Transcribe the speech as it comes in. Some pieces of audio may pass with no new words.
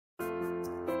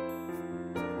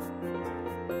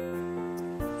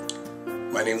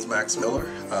My name is Max Miller.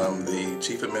 I'm the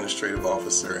Chief Administrative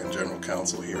Officer and General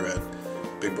Counsel here at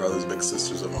Big Brothers Big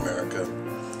Sisters of America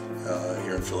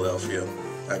here in Philadelphia.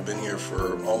 I've been here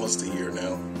for almost a year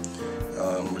now.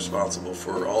 I'm responsible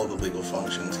for all of the legal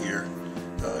functions here,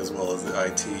 as well as the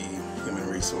IT, human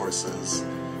resources,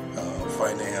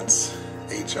 finance,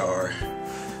 HR,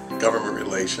 government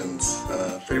relations,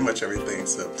 pretty much everything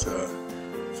except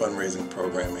fundraising,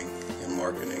 programming, and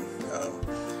marketing.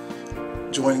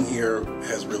 Joining here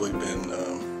has really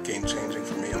been game-changing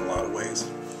for me in a lot of ways.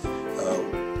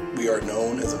 We are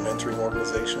known as a mentoring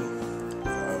organization.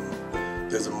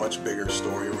 There's a much bigger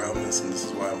story around this, and this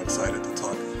is why I'm excited to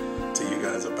talk to you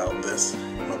guys about this,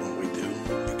 about what we do,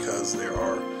 because there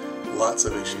are lots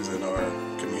of issues in our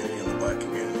community, in the Black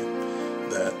community,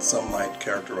 that some might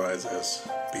characterize as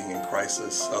being in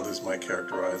crisis, others might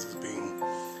characterize as being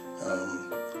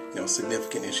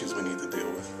significant issues we need to deal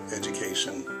with: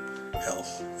 education,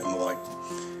 health, and the like.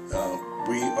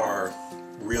 We are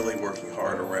really working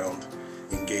hard around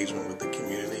engagement with the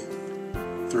community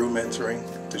through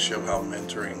mentoring to show how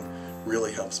mentoring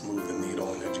really helps move the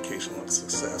needle in educational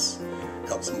success,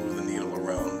 helps move the needle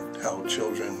around how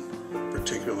children,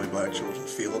 particularly Black children,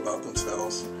 feel about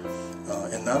themselves.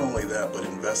 And not only that, but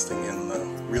investing in the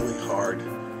really hard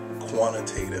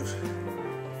quantitative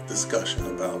discussion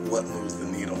about what moves the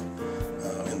needle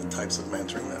in the types of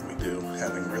mentoring that we do,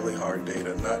 having really hard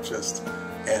data, not just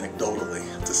anecdotally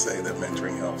to say that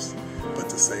mentoring helps, but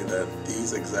to say that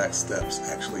these exact steps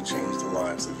actually change the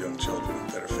lives of young children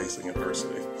that are facing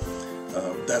adversity.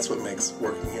 That's what makes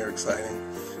working here exciting.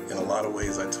 In a lot of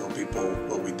ways, I tell people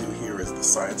what we do here is the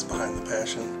science behind the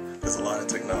passion. There's a lot of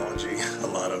technology, a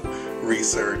lot of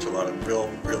research, a lot of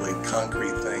really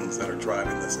concrete things that are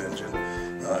driving this engine,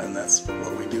 and that's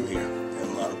what we do here. And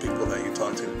a lot of people that you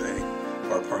talk to today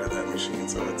are part of that machine,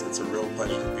 so it's a real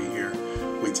pleasure to be here.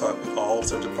 We talk with all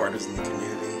sorts of partners in the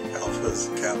community: alphas,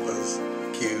 kappas,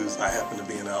 Qs. I happen to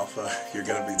be an alpha. You're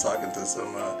going to be talking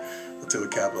to a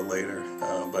kappa later,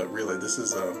 but really this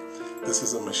is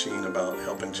a machine about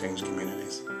helping change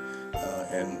communities,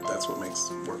 and that's what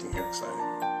makes working here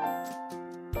exciting.